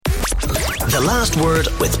The Last Word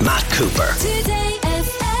with Matt Cooper. Today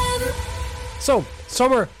FM. So,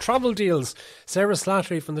 summer travel deals. Sarah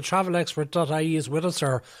Slattery from the travelexpert.ie is with us,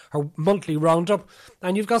 her monthly roundup.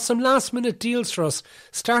 And you've got some last minute deals for us.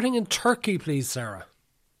 Starting in Turkey, please, Sarah.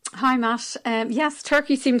 Hi, Matt. Yes,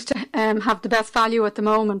 Turkey seems to have the best value at the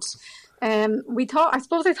moment. I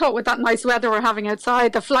thought with that nice weather we're having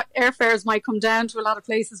outside, the airfares might come down to a lot of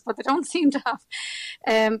places, but they don't seem to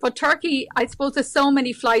have. But Turkey, I suppose there's so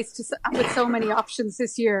many flights with so many options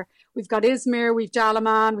this year. We've got Izmir, we've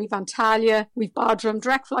Dalaman, we've Antalya, we've Bodrum,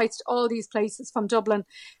 direct flights to all these places from Dublin.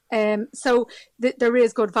 So there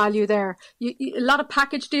is good value there. A lot of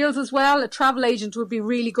package deals as well. A travel agent would be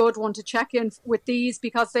really good one to check in with these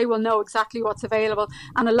because they will know exactly what's available.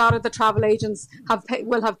 And a lot of the travel agents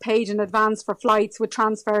will have paid in advance for flights with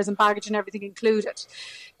transfers and baggage and everything included.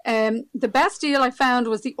 The best deal I found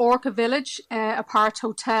was the Orca Village apart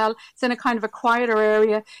hotel. It's in a kind of a quieter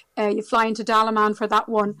area. You fly into Dalaman for that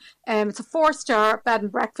one. It's a 4-star bed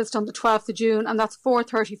and breakfast on the 12th of June, and that's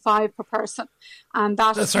 $435 per person. And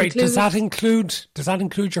does that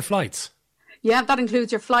include your flights? Yeah, that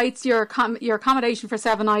includes your flights, your accommodation for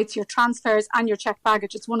 7 nights, your transfers and your checked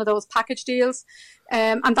baggage. It's one of those package deals.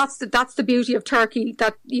 And that's the beauty of Turkey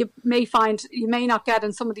that you may find you may not get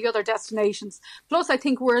in some of the other destinations. Plus, I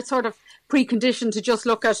think we're sort of preconditioned to just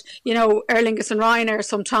look at, Aer Lingus and Ryanair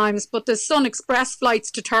sometimes, but there's Sun Express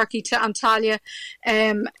flights to Turkey, to Antalya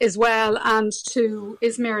as well, and to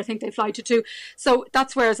Izmir, I think they fly to too. So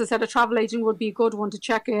that's where, as I said, a travel agent would be a good one to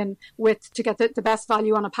check in with to get the best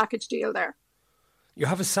value on a package deal there. You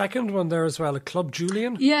have a second one there as well, a Club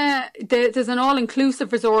Julian? Yeah, there's an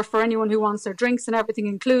all-inclusive resort for anyone who wants their drinks and everything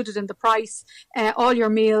included in the price. All your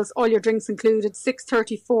meals, all your drinks included,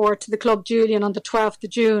 $634 to the Club Julian on the 12th of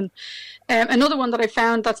June. Another one that I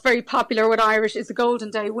found that's very popular with Irish is the Golden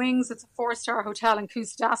Day Wings. It's a 4-star hotel in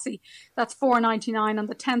Kustasi. That's $499 on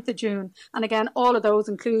the 10th of June. And again, all of those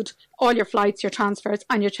include all your flights, your transfers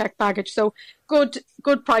and your checked baggage. So good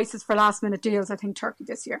prices for last-minute deals, I think, Turkey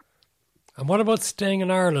this year. And what about staying in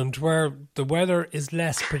Ireland, where the weather is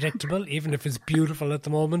less predictable, even if it's beautiful at the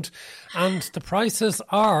moment, and the prices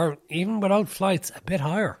are, even without flights, a bit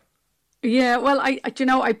higher? Yeah, well, I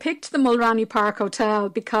picked the Mulranny Park Hotel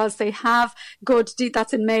because they have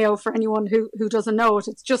that's in Mayo for anyone who doesn't know it.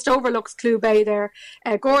 It just overlooks Clew Bay there,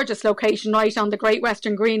 a gorgeous location right on the Great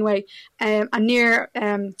Western Greenway, and near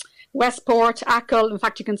Westport, Achill. In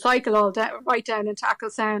fact, you can cycle right down into Achill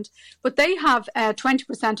Sound. But they have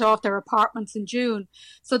 20% off their apartments in June.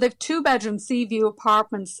 So they've 2-bedroom sea view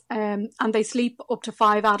apartments, and they sleep up to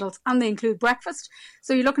 5 adults, and they include breakfast.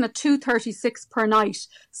 So you're looking at $236 per night.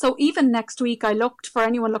 So even next week, I looked for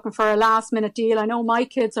anyone looking for a last minute deal. I know my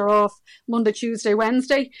kids are off Monday, Tuesday,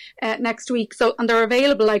 Wednesday next week. And they're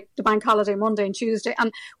available like the bank holiday Monday and Tuesday.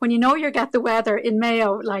 And when you get the weather in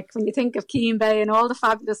Mayo, like when you think of Keene Bay and all the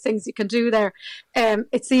fabulous things you can do there,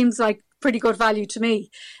 it seems like pretty good value to me.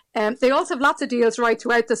 They also have lots of deals right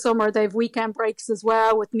throughout the summer. They have weekend breaks as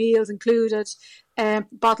well with meals included,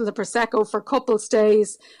 bottle of Prosecco for couple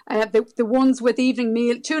stays, the ones with evening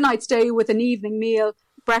meal, 2 night stay with an evening meal,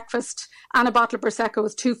 breakfast and a bottle of Prosecco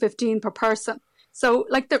is $215 per person. So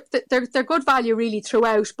like they're good value really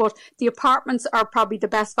throughout, but the apartments are probably the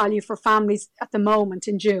best value for families at the moment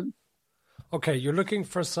in June. Okay, you're looking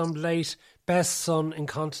for some late best sun in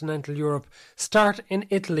continental Europe. Start in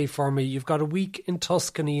Italy for me. You've got a week in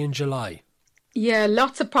Tuscany in July. Yeah,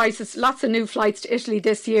 lots of prices, lots of new flights to Italy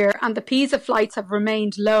this year, and the Pisa flights have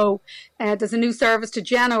remained low. There's a new service to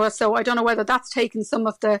Genoa, so I don't know whether that's taken some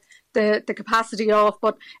of the capacity off,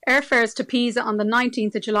 but airfares to Pisa on the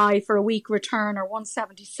 19th of July for a week return are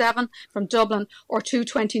 $177 from Dublin or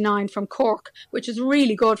 $229 from Cork, which is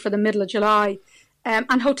really good for the middle of July.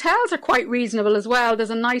 And hotels are quite reasonable as well.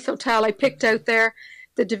 There's a nice hotel I picked out there,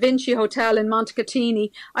 the Da Vinci Hotel in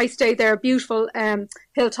Montecatini. I stayed there, a beautiful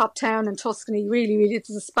hilltop town in Tuscany. Really, really,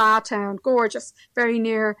 it's a spa town, gorgeous, very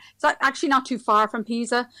near. It's actually not too far from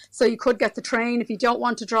Pisa, so you could get the train if you don't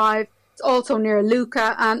want to drive. It's also near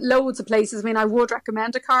Lucca and loads of places. I mean, I would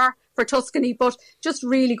recommend a car for Tuscany, but just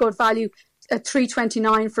really good value. At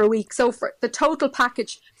 $329 for a week. So for the total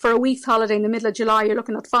package for a week's holiday in the middle of July, you're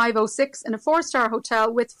looking at $506 in a 4-star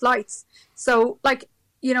hotel with flights. So a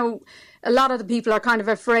lot of the people are kind of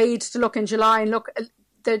afraid to look in July and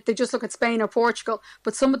they just look at Spain or Portugal.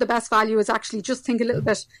 But some of the best value is actually just think a little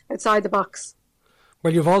bit outside the box.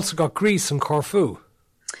 Well, you've also got Greece and Corfu.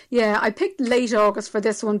 Yeah, I picked late August for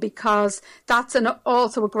this one because that's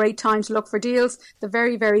also a great time to look for deals. The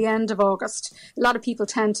very, very end of August. A lot of people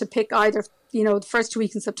tend to pick either, the first 2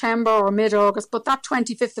 weeks in September or mid-August, but that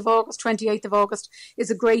 25th of August, 28th of August is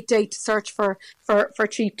a great date to search for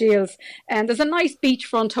cheap deals. And there's a nice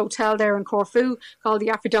beachfront hotel there in Corfu called the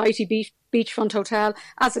Aphrodite Beachfront Hotel.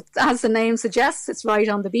 As the name suggests, it's right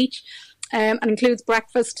on the beach. And includes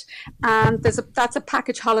breakfast, and that's a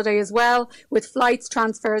package holiday as well with flights,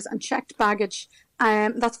 transfers, and checked baggage.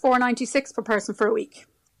 That's $4.96 per person for a week.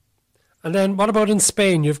 And then what about in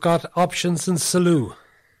Spain? You've got options in Salou.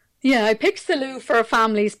 Yeah, I picked Salou for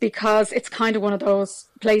families because it's kind of one of those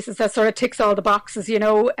places that sort of ticks all the boxes, you've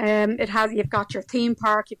got your theme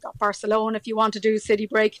park, you've got Barcelona if you want to do city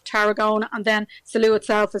break, Tarragona, and then Salou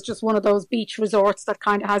itself is just one of those beach resorts that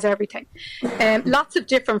kind of has everything. Lots of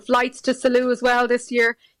different flights to Salou as well this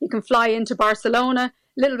year. You can fly into Barcelona,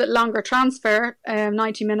 a little bit longer transfer,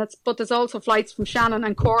 90 minutes, but there's also flights from Shannon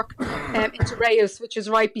and Cork into Reus, which is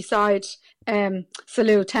right beside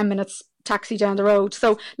Salou, 10 minutes taxi down the road.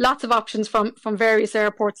 So lots of options from various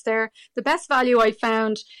airports there. The best value I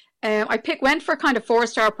found, went for kind of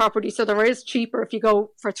 4-star property, so there is cheaper if you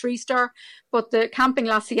go for 3-star, but the Camping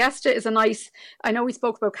La Siesta is I know we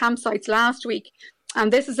spoke about campsites last week,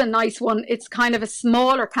 and this is a nice one. It's kind of a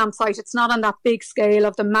smaller campsite. It's not on that big scale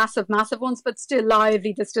of the massive ones, but still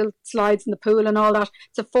lively. There's still slides in the pool and all that.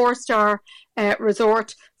 It's a 4-star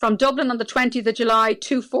resort from Dublin on the 20th of July,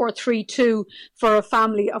 2432 for a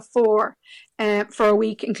family of 4 for a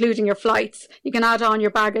week, including your flights. You can add on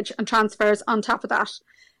your baggage and transfers on top of that.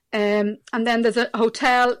 And then there's a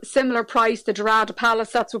hotel, similar price, the Dorada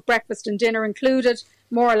Palace. That's with breakfast and dinner included.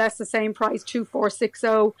 More or less the same price,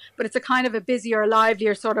 2460, but it's a kind of a busier,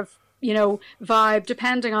 livelier sort of, vibe,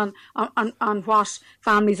 depending on what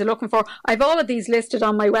families are looking for. I've all of these listed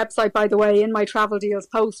on my website, by the way, in my travel deals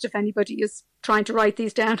post, if anybody is trying to write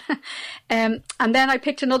these down. And then I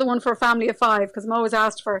picked another one for a family of 5, because I'm always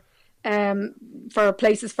asked for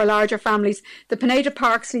places for larger families. The Pineda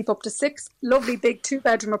Park sleep up to 6, lovely big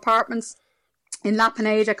 2-bedroom apartments in La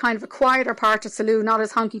Pineda, kind of a quieter part of Salou, not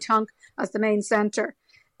as honky-tonk as the main centre.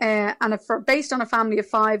 And based on a family of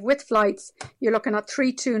 5 with flights, you're looking at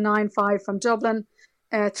 3295 from Dublin,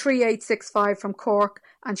 3865 from Cork,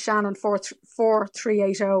 and Shannon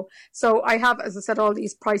 4380. So I have, as I said, all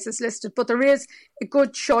these prices listed, but there is a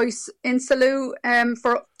good choice in Salou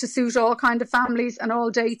to suit all kind of families and all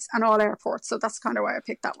dates and all airports. So that's kind of why I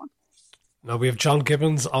picked that one. Now, we have John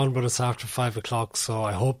Gibbons on with us after 5 o'clock, so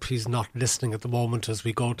I hope he's not listening at the moment as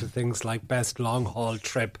we go to things like best long-haul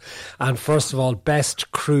trip and, first of all,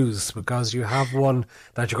 best cruise, because you have one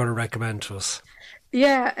that you're going to recommend to us.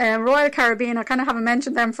 Yeah, Royal Caribbean, I kind of haven't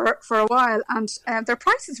mentioned them for a while, and their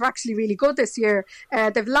prices are actually really good this year.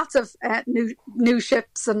 They've lots of new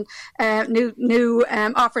ships and new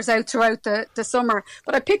offers out throughout the summer.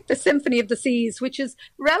 But I picked the Symphony of the Seas, which is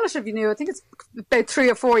relatively new. I think it's about 3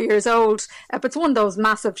 or 4 years old, but it's one of those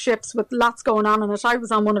massive ships with lots going on in it. I was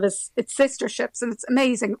on one of its sister ships, and it's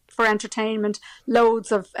amazing for entertainment,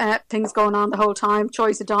 loads of things going on the whole time,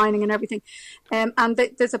 choice of dining and everything. And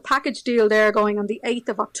there's a package deal there going on the 8th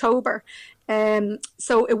of October.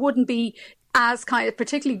 So it wouldn't be as kind of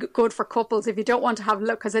particularly good for couples if you don't want to have a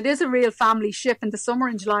look, because it is a real family ship in the summer,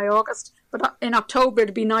 in July, August, but in October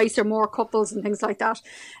it'd be nicer, more couples and things like that.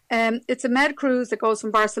 It's a med cruise that goes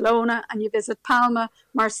from Barcelona, and you visit Palma,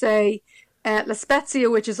 Marseille, La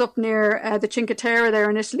Spezia, which is up near the Cinque Terre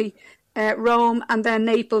there in Italy, Rome, and then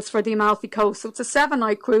Naples for the Amalfi Coast. So it's a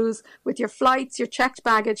 7-night cruise with your flights, your checked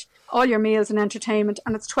baggage, all your meals and entertainment,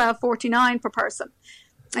 and it's $12.49 per person.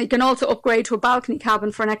 You can also upgrade to a balcony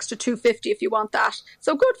cabin for an extra $2.50 if you want that.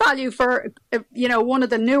 So good value for one of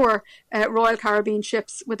the newer Royal Caribbean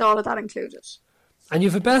ships with all of that included. And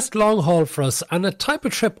you've a best long haul for us, and a type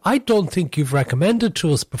of trip I don't think you've recommended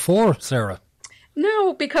to us before, Sarah.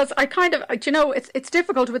 No, because I kind of, it's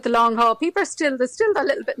difficult with the long haul. They're still a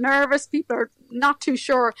little bit nervous. People are not too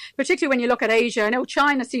sure, particularly when you look at Asia. I know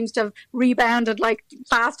China seems to have rebounded like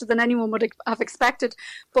faster than anyone would have expected.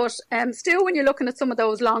 But still, when you're looking at some of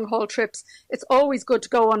those long haul trips, it's always good to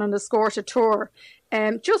go on an escorted tour.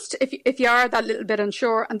 Just if you are that little bit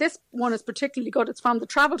unsure, and this one is particularly good. It's from the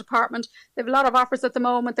travel department. They have a lot of offers at the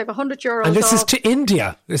moment. They have €100 and this off. is to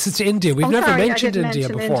India. We've never mentioned India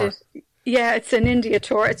before. Yeah, it's an India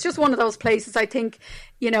tour. It's just one of those places I think,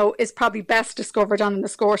 is probably best discovered on an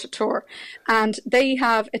escorted tour. And they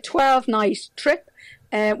have a 12-night trip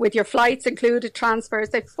with your flights included, transfers.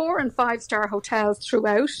 They have 4- and 5-star hotels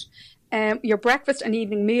throughout. Your breakfast and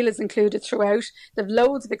evening meal is included throughout. They've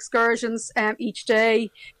loads of excursions each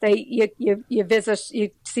day. You visit,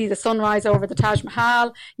 you see the sunrise over the Taj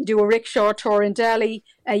Mahal. You do a rickshaw tour in Delhi.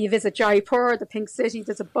 You visit Jaipur, the Pink City.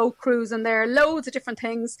 There's a boat cruise in there. Loads of different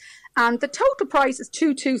things. And the total price is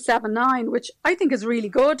 2,279, which I think is really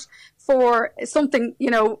good for something,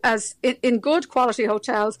 as in good quality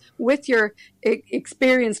hotels with your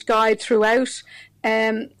experienced guide throughout.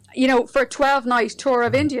 For a 12-night tour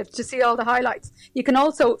of India to see all the highlights. You can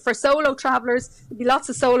also, for solo travellers, there'll be lots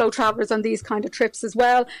of solo travellers on these kind of trips as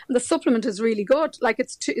well. And the supplement is really good. Like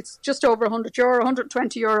it's just over €100,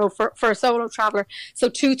 €120 for a solo traveller. So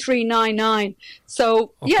 2,399.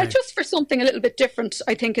 So yeah, just for something a little bit different,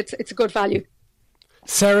 I think it's a good value.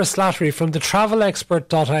 Sarah Slattery from the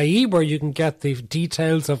travelexpert.ie, where you can get the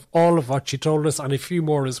details of all of what she told us and a few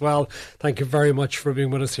more as well. Thank you very much for being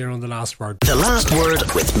with us here on The Last Word. The Last Word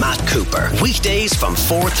with Matt Cooper. Weekdays from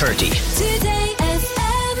 4:30. Today